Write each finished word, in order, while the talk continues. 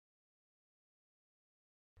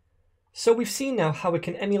So we've seen now how we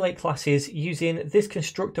can emulate classes using this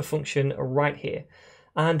constructor function right here.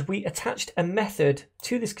 And we attached a method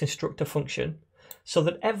to this constructor function so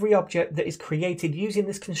that every object that is created using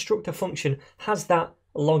this constructor function has that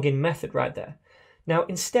login method right there. Now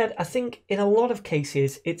instead, I think in a lot of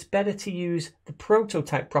cases, it's better to use the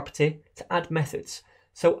prototype property to add methods.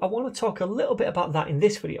 So I want to talk a little bit about that in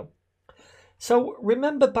this video. So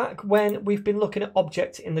remember back when we've been looking at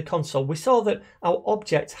objects in the console, we saw that our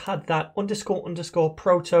object had that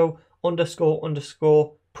proto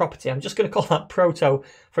property. I'm just going to call that proto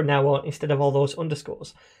from now on instead of all those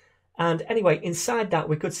underscores. And anyway, inside that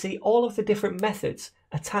we could see all of the different methods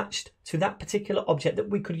attached to that particular object that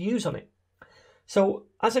we could use on it. So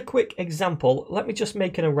as a quick example, let me just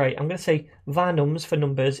make an array. I'm going to say varnums for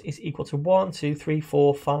numbers is equal to 1, 2, 3,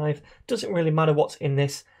 4, 5. Doesn't really matter what's in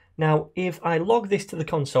this. Now, if I log this to the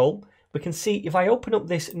console, we can see if I open up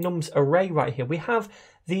this nums array right here, we have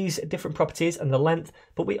these different properties and the length,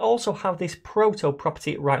 but we also have this proto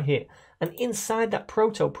property right here. And inside that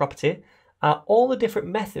proto property are all the different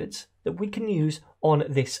methods that we can use on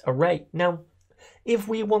this array. Now, if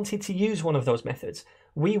we wanted to use one of those methods,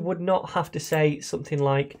 we would not have to say something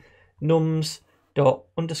like nums.__proto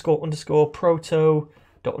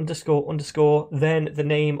then the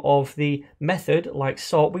name of the method like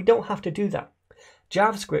sort. We don't have to do that.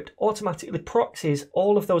 JavaScript automatically proxies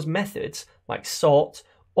all of those methods like sort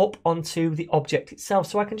up onto the object itself,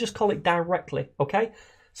 so I can just call it directly, okay?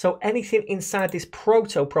 So anything inside this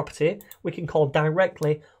proto property we can call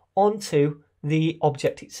directly onto the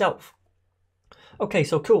object itself. Okay,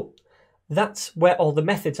 so cool. That's where all the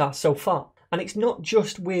methods are so far. And it's not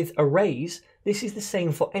just with arrays, this is the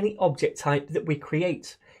same for any object type that we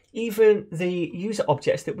create. Even the user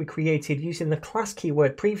objects that we created using the class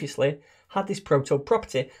keyword previously had this proto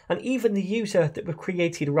property, and even the user that we've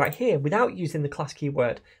created right here without using the class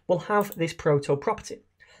keyword will have this proto property.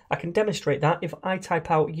 I can demonstrate that if I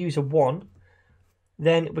type out user1,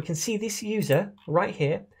 then we can see this user right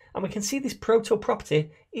here, and we can see this proto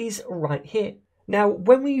property is right here. Now,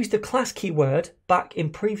 when we used the class keyword back in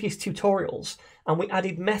previous tutorials and we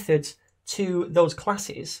added methods to those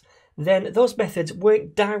classes, then those methods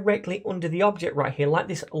weren't directly under the object right here like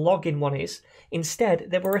this login one is. Instead,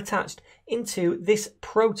 they were attached into this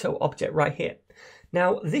proto object right here.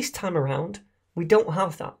 Now, this time around, we don't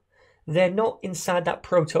have that. They're not inside that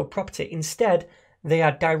proto property. Instead, they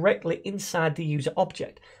are directly inside the user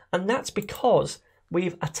object. And that's because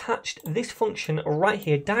we've attached this function right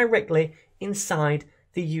here directly inside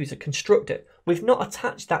the user constructor. We've not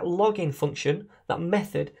attached that login function, that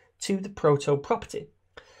method, to the proto property.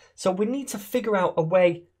 So we need to figure out a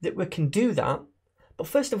way that we can do that. But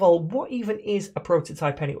first of all, what even is a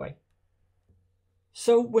prototype anyway?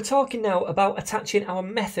 So we're talking now about attaching our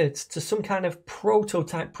methods to some kind of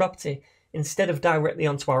prototype property instead of directly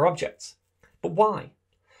onto our objects. But why?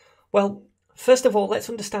 Well, first of all, let's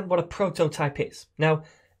understand what a prototype is. Now,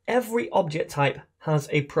 every object type has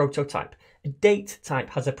a prototype. A date type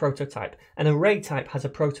has a prototype. An array type has a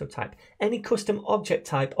prototype. Any custom object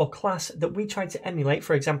type or class that we try to emulate,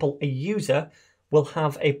 for example, a user, will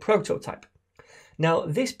have a prototype. Now,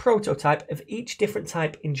 this prototype of each different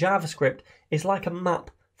type in JavaScript is like a map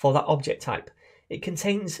for that object type. It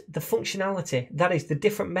contains the functionality, that is, the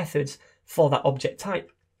different methods for that object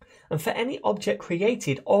type. And for any object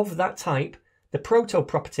created of that type, the proto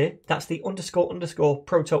property, that's the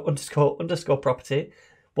proto__proto__ property,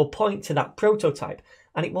 will point to that prototype,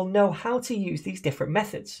 and it will know how to use these different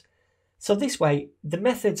methods. So this way, the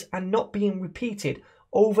methods are not being repeated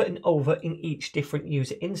over and over in each different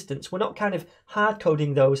user instance. We're not kind of hard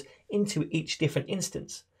coding those into each different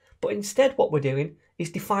instance. But instead what we're doing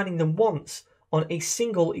is defining them once on a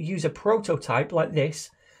single user prototype like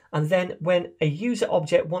this, and then when a user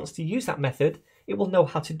object wants to use that method, it will know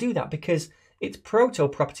how to do that because its proto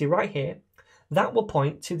property right here, that will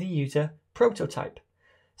point to the user prototype.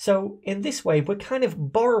 So in this way, we're kind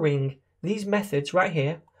of borrowing these methods right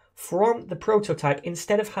here from the prototype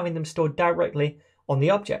instead of having them stored directly on the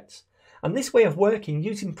objects. And this way of working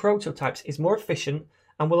using prototypes is more efficient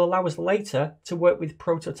and will allow us later to work with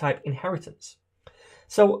prototype inheritance.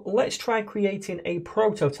 So let's try creating a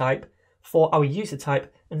prototype for our user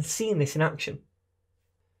type and seeing this in action.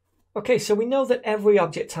 Okay, so we know that every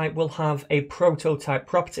object type will have a prototype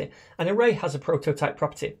property. An array has a prototype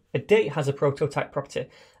property, a date has a prototype property,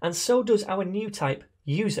 and so does our new type,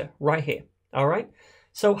 user, right here. All right,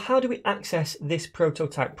 so how do we access this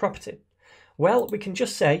prototype property? Well, we can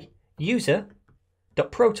just say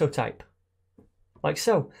user.prototype, like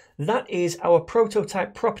so. That is our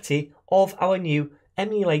prototype property of our new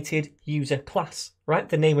emulated user class, right?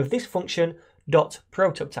 The name of this function,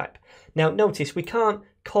 prototype. Now notice we can't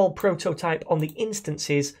call prototype on the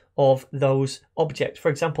instances of those objects. For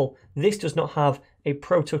example, this does not have a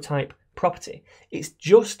prototype property. It's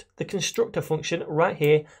just the constructor function right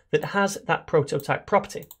here that has that prototype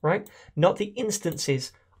property, right? Not the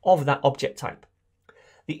instances of that object type.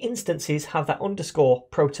 The instances have that underscore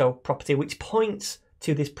proto property, which points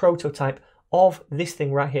to this prototype of this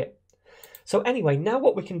thing right here. So anyway, now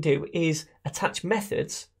what we can do is attach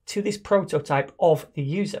methods to this prototype of the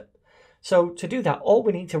user. So to do that, all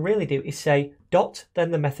we need to really do is say dot,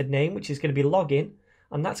 then the method name, which is going to be login,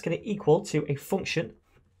 and that's going to equal to a function.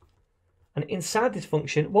 And inside this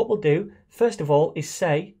function, what we'll do, first of all, is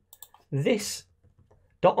say this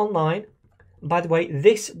dot online. By the way,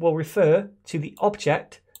 this will refer to the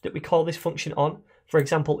object that we call this function on. For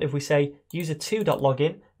example, if we say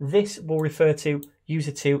user2.login, this will refer to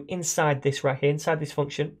user2 inside this right here, inside this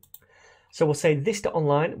function. So we'll say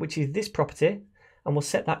this.online, which is this property, and we'll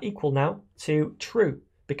set that equal now to true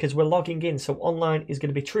because we're logging in. So online is going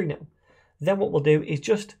to be true now. Then what we'll do is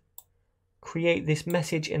just create this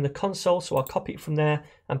message in the console. So I'll copy it from there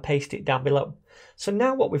and paste it down below. So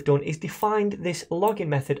now what we've done is defined this login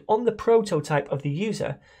method on the prototype of the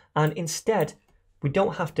user. And instead, we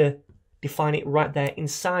don't have to define it right there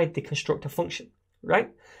inside the constructor function,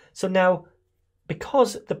 right? So now,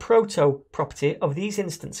 because the proto property of these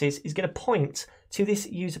instances is going to point to this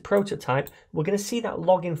user prototype, we're going to see that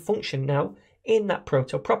login function now in that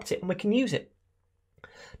proto property, and we can use it.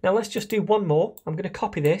 Now let's just do one more. I'm going to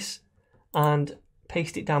copy this and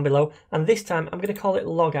paste it down below, and this time I'm going to call it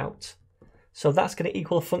logout. So that's going to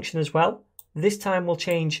equal a function as well. This time we'll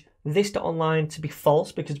change this.online to be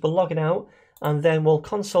false because we're logging out, and then we'll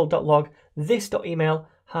console.log this.email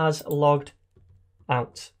has logged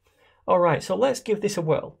out. All right, so let's give this a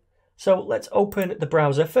whirl. So let's open the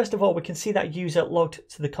browser. First of all, we can see that user logged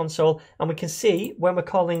to the console, and we can see when we're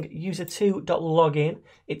calling user2.login,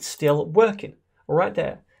 it's still working. Right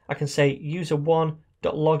there, I can say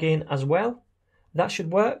user1.login as well. That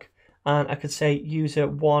should work. And I could say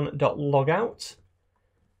user1.logout.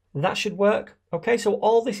 That should work. Okay, so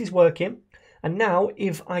all this is working. And now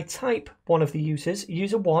if I type one of the users,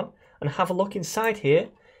 user1, and have a look inside here,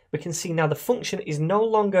 we can see now the function is no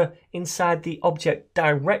longer inside the object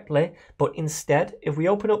directly, but instead, if we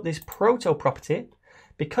open up this proto property,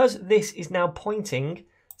 because this is now pointing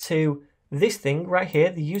to this thing right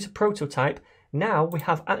here, the user prototype, now we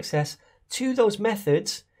have access to those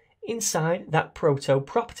methods inside that proto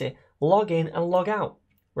property, log in and log out,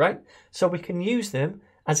 right? So we can use them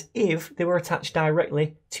as if they were attached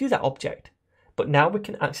directly to that object, but now we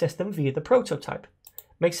can access them via the prototype.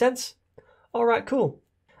 Make sense? All right, cool.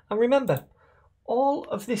 And remember, all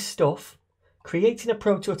of this stuff, creating a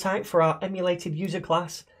prototype for our emulated user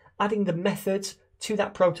class, adding the methods to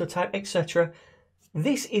that prototype, etc.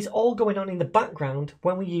 This is all going on in the background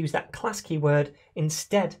when we use that class keyword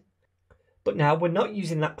instead. But now we're not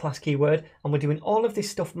using that class keyword, and we're doing all of this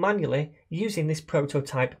stuff manually using this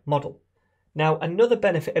prototype model. Now, another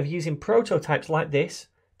benefit of using prototypes like this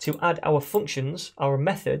to add our functions, our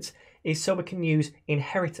methods, is so we can use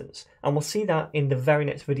inheritance, and we'll see that in the very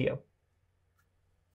next video.